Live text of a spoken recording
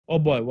Oh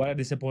boy, what a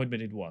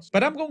disappointment it was.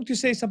 But I'm going to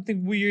say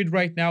something weird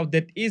right now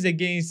that is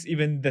against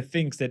even the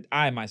things that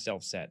I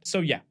myself said.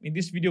 So yeah, in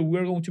this video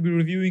we're going to be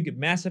reviewing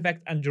Mass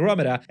Effect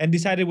Andromeda and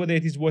deciding whether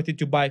it is worth it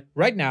to buy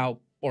right now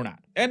or not.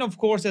 And of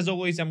course, as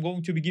always, I'm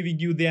going to be giving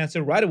you the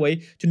answer right away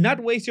to not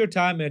waste your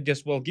time and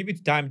just, well, give you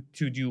time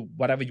to do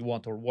whatever you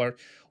want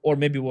or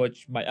maybe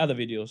watch my other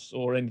videos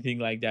or anything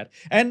like that.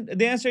 And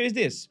the answer is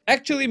this.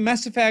 Actually,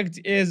 Mass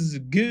Effect is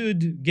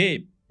good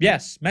game.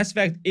 Yes, Mass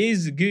Effect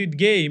is a good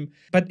game,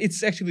 but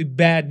it's actually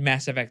bad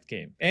Mass Effect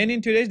game. And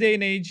in today's day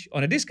and age,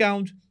 on a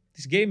discount,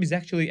 this game is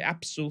actually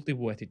absolutely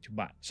worth it to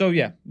buy. So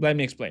yeah, let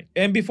me explain.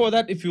 And before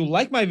that, if you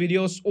like my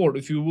videos or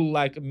if you will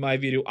like my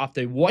video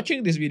after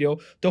watching this video,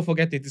 don't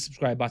forget to hit the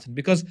subscribe button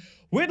because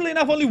weirdly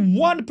enough, only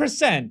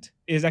 1%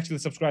 is actually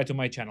subscribed to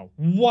my channel.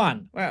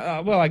 One.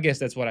 Well, I guess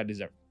that's what I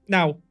deserve.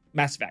 Now,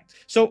 Mass Effect.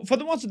 So for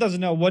the ones who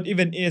doesn't know what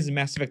even is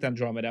Mass Effect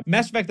Andromeda,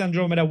 Mass Effect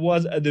Andromeda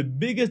was the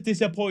biggest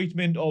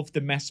disappointment of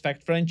the Mass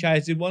Effect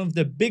franchise and one of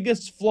the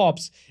biggest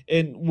flops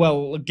in,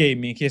 well,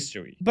 gaming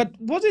history. But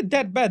was it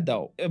that bad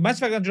though? Mass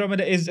Effect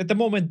Andromeda is at the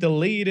moment the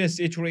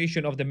latest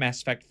iteration of the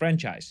Mass Effect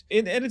franchise.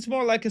 And it's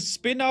more like a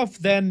spin-off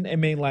than a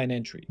mainline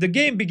entry. The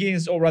game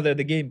begins, or rather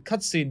the game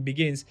cutscene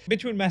begins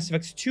between Mass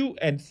Effect 2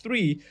 and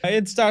 3.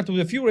 It starts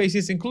with a few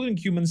races, including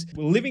humans,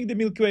 leaving the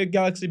Milky Way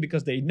galaxy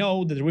because they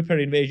know that the Reaper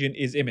invasion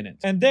is imminent.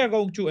 And they're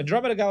going to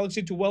Andromeda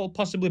Galaxy to, well,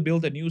 possibly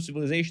build a new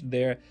civilization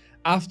there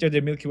after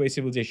the Milky Way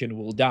civilization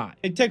will die.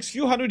 It takes a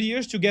few hundred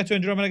years to get to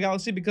Andromeda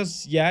Galaxy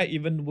because, yeah,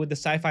 even with the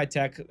sci-fi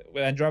tech,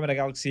 Andromeda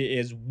Galaxy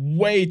is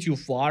way too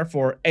far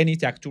for any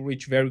tech to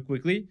reach very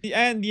quickly.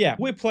 And yeah,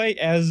 we play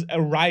as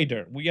a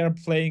rider. We are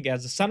playing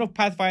as the son of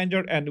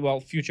Pathfinder and, well,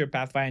 future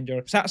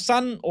Pathfinder,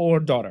 son or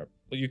daughter.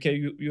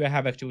 You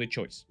have actually a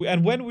choice.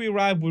 And when we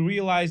arrive, we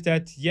realize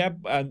that, yep,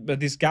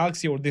 this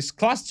galaxy or this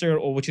cluster,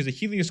 or which is a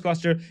Helios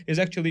cluster, is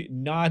actually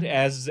not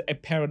as a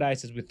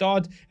paradise as we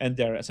thought. And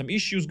there are some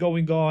issues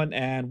going on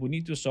and we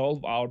need to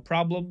solve our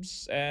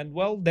problems. And,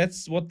 well,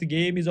 that's what the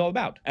game is all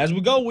about. As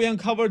we go, we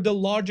uncover the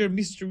larger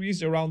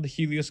mysteries around the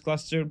Helios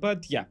cluster.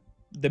 But yeah,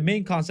 the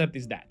main concept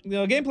is that.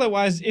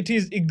 Gameplay-wise, it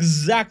is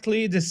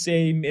exactly the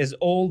same as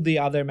all the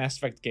other Mass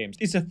Effect games.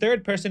 It's a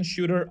third-person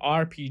shooter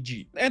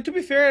RPG. And to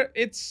be fair,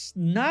 it's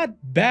not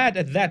bad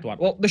at that one.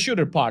 Well, the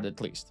shooter part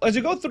at least. As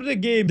you go through the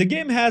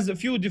game has a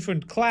few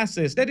different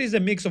classes. That is a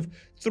mix of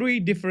 3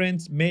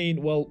 different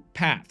main, well,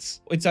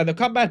 paths. It's either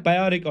combat,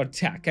 biotic, or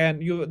tech.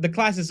 And the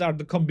classes are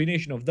the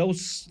combination of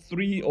those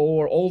 3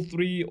 or all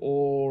 3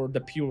 or the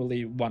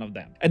purely one of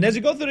them. And as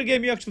you go through the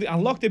game, you actually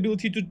unlock the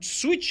ability to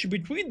switch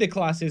between the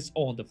classes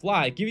on the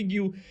fly, giving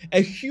you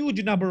a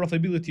huge number of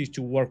abilities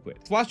to work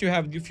with. Plus, you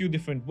have a few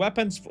different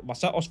weapons from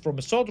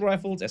assault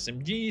rifles,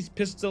 SMGs,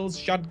 pistols,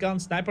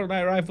 shotguns, sniper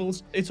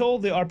rifles. It's all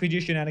the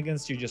RPG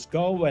shenanigans. You just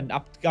go and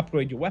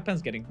upgrade your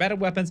weapons, getting better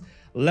weapons,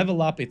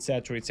 level up,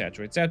 etc,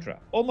 etc, etc.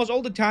 Almost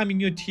all the time in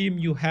your team,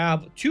 you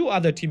have 2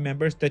 other team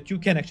members that you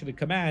can actually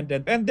command,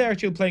 and they're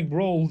actually playing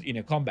roles in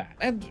a combat.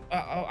 And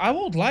I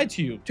won't lie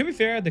to you. To be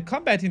fair, the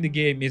combat in the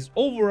game is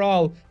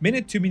overall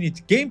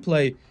minute-to-minute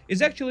gameplay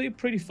is actually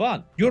pretty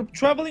fun. You're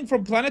traveling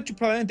from planet to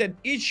planet, and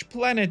each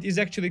planet is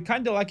actually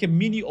kind of like a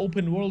mini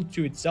open world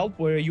to itself,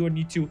 where you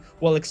need to,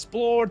 well,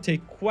 explore,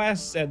 take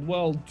quests, and,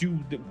 well, do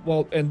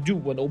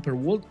an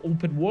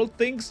open world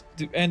things.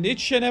 And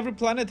each and every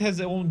planet has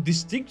their own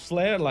distinct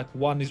flair. Like,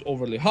 one is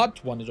overly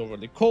hot, one is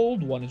overly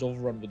cold, one is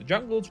overrun with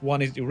jungles,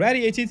 one is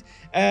irradiated.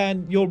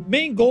 And your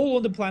main goal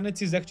on the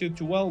planet is actually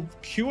to, well,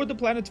 cure the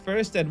planet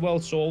first and, well,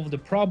 solve the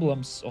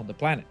problems on the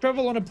planet.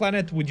 Travel on a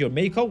planet with your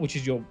Mako, which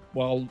is your,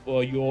 well,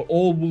 your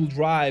all-wheel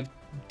drive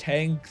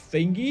tank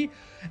thingy.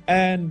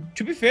 And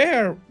to be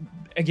fair,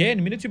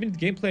 again, minute-to-minute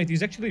gameplay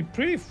is actually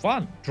pretty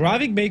fun.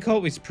 Driving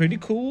Mako is pretty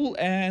cool,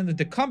 and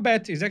the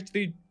combat is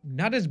actually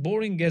not as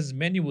boring as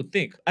many would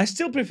think. I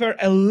still prefer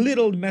a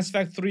little Mass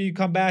Effect 3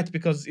 combat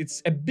because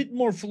it's a bit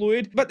more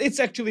fluid, but it's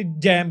actually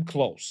damn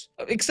close.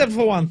 Except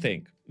for one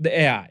thing. The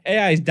AI.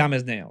 AI is dumb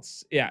as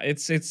nails. Yeah,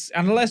 it's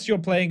unless you're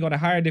playing on a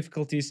higher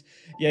difficulties,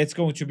 yeah, it's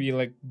going to be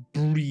like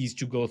breeze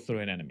to go through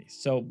an enemy.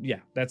 So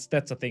yeah, that's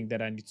a thing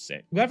that I need to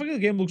say. Graphically, the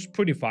game looks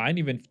pretty fine,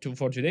 even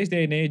for today's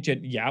day and age.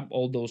 And yeah,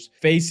 all those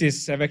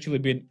faces have actually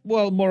been,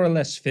 well, more or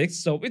less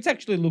fixed. So it's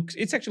actually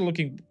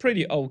looking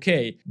pretty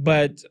okay.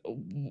 But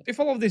if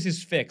all of this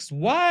is fixed,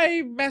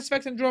 why Mass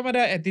Effect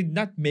Andromeda did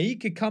not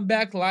make a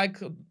comeback like,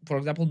 for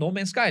example, No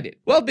Man's Sky did?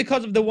 Well,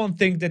 because of the one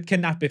thing that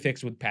cannot be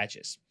fixed with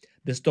patches.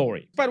 The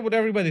story. But what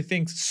everybody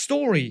thinks,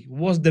 story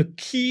was the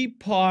key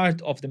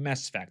part of the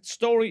Mass Effect.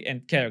 Story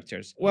and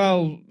characters.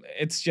 Well,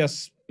 it's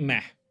just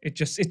meh. It's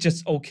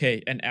just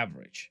okay and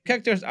average.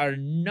 Characters are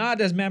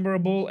not as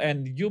memorable,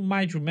 and you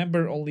might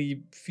remember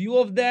only few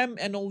of them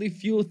and only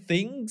few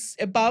things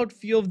about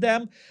few of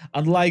them.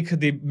 Unlike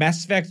the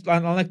Mass Effect,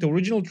 unlike the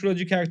original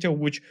trilogy character,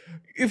 which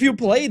if you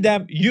play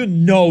them, you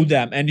know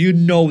them and you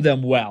know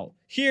them well.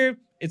 Here,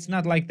 it's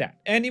not like that.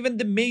 And even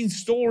the main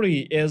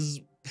story is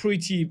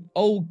pretty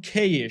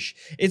okay-ish.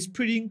 It's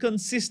pretty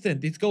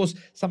inconsistent. It goes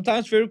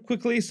sometimes very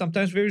quickly,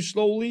 sometimes very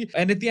slowly,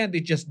 and at the end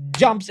it just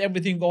jumps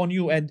everything on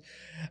you. And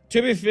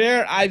To be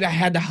fair, I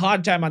had a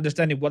hard time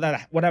understanding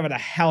whatever the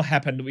hell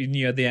happened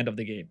near the end of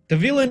the game. The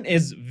villain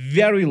is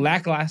very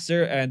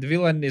lackluster, and the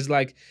villain is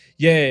like,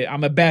 yeah,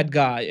 I'm a bad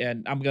guy,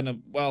 and I'm gonna,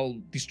 well,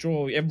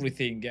 destroy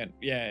everything, and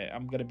yeah,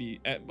 I'm gonna be...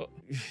 yeah,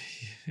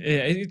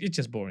 it's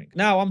just boring.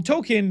 Now, I'm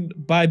talking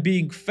by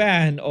being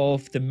fan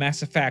of the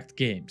Mass Effect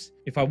games.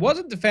 If I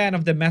wasn't a fan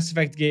of the Mass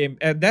Effect game,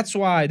 that's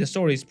why the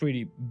story is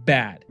pretty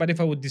bad. But if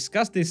I would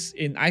discuss this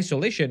in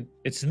isolation,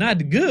 it's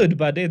not good,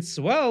 but it's,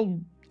 well,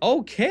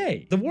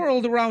 okay. The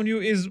world around you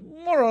is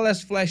more or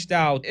less fleshed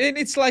out, and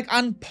it's like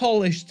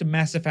unpolished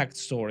Mass Effect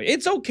story.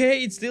 It's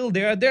okay, it's still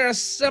there. There's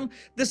some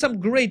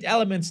great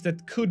elements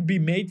that could be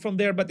made from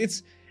there, but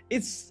it's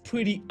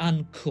pretty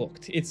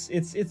uncooked.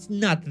 It's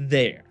not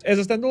there. As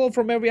a standalone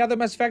from every other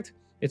Mass Effect,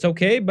 it's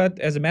okay, but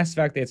as a Mass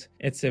Effect,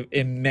 it's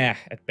a meh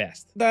at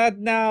best. But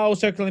now,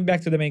 circling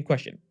back to the main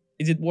question.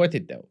 Is it worth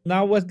it though?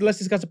 Now let's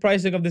discuss the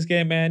pricing of this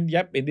game, and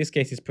yep, in this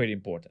case it's pretty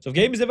important. So the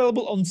game is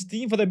available on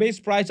Steam for the base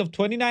price of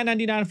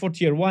 $29.99 for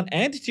Tier 1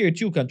 and Tier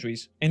 2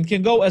 countries, and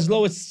can go as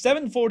low as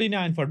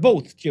 $7.49 for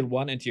both Tier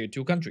 1 and Tier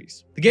 2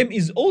 countries. The game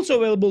is also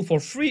available for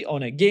free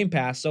on a Game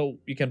Pass, so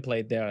you can play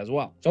it there as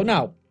well. So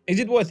now, is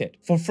it worth it?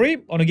 For free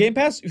on a Game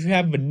Pass, if you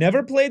have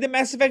never played the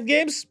Mass Effect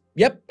games,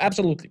 yep,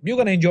 absolutely. You're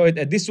gonna enjoy it,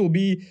 and this will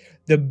be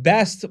the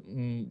best,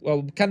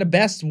 well, kind of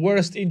best,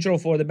 worst intro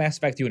for the Mass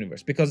Effect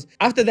universe, because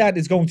after that,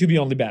 it's going to be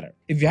only better.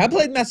 If you have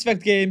played Mass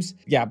Effect games,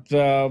 yeah,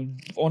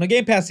 on a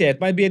Game Pass, yeah, it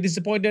might be a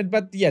disappointment,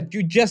 but yeah,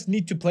 you just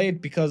need to play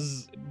it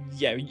because,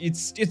 yeah,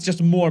 it's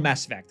just more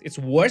Mass Effect. It's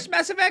worse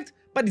Mass Effect,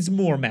 but it's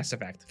more Mass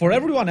Effect. For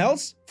everyone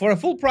else, for a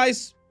full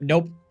price,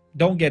 nope.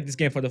 Don't get this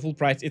game for the full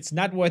price. It's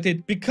not worth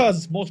it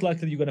because most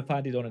likely you're gonna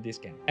find it on a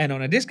discount. And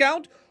on a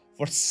discount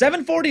for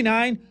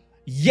 $7.49,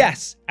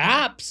 yes,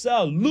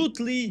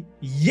 absolutely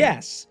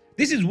yes.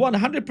 This is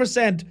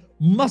 100%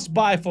 must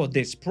buy for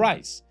this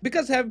price.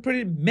 Because I have a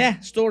pretty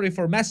meh story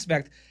for Mass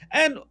Effect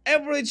and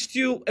average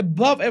to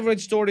above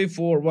average story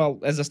for, well,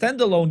 as a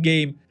standalone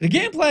game. The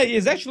gameplay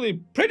is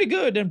actually pretty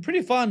good and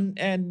pretty fun,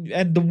 and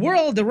the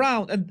world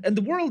around and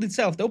the world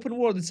itself, the open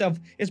world itself,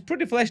 is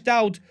pretty fleshed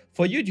out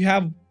for you to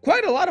have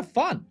quite a lot of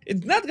fun.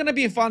 It's not gonna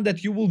be fun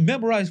that you will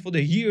memorize for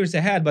the years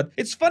ahead, but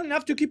it's fun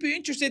enough to keep you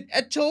interested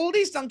at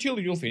least until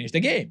you'll finish the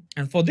game.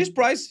 And for this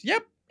price,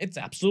 yep, it's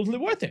absolutely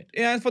worth it.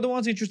 And for the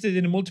ones interested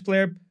in the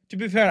multiplayer, to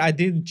be fair, I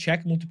didn't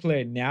check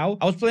multiplayer now.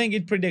 I was playing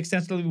it pretty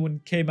extensively when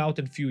it came out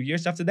in a few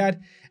years after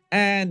that.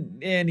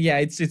 And yeah,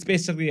 it's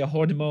basically a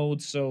horde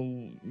mode,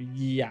 so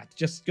yeah,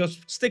 just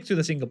stick to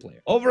the single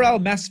player. Overall,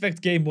 Mass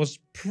Effect game was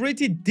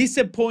pretty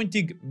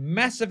disappointing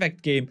Mass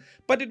Effect game,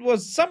 but it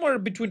was somewhere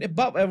between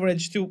above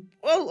average to,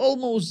 well,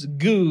 almost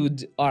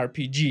good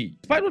RPG.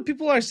 Despite what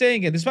people are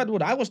saying, and despite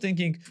what I was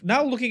thinking,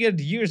 now looking at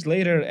it years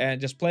later and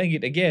just playing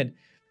it again,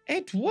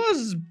 it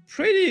was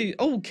pretty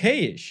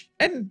okay-ish.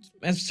 And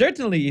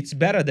certainly it's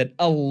better than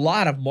a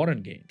lot of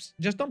modern games.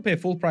 Just don't pay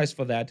full price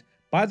for that.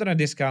 Buy it on a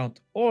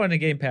discount or on a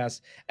Game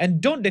Pass, and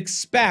don't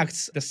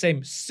expect the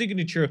same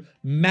signature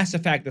Mass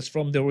Effect as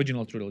from the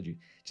original trilogy.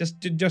 Just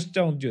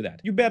don't do that.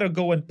 You better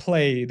go and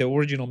play the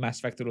original Mass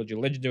Effect trilogy,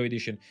 Legendary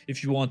Edition,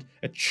 if you want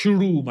a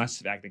true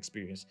Mass Effect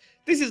experience.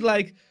 This is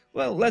like,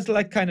 well, that's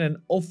like kind of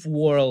an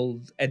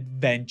off-world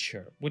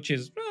adventure, which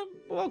is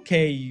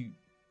okay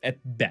at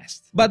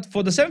best. But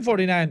for the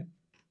 $7.49,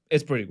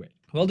 it's pretty great.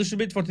 Well, this should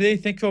be it for today.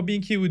 Thank you for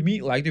being here with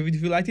me. Like the video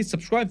if you liked it,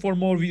 subscribe for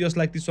more videos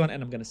like this one,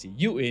 and I'm gonna see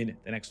you in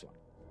the next one.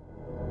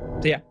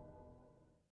 So yeah.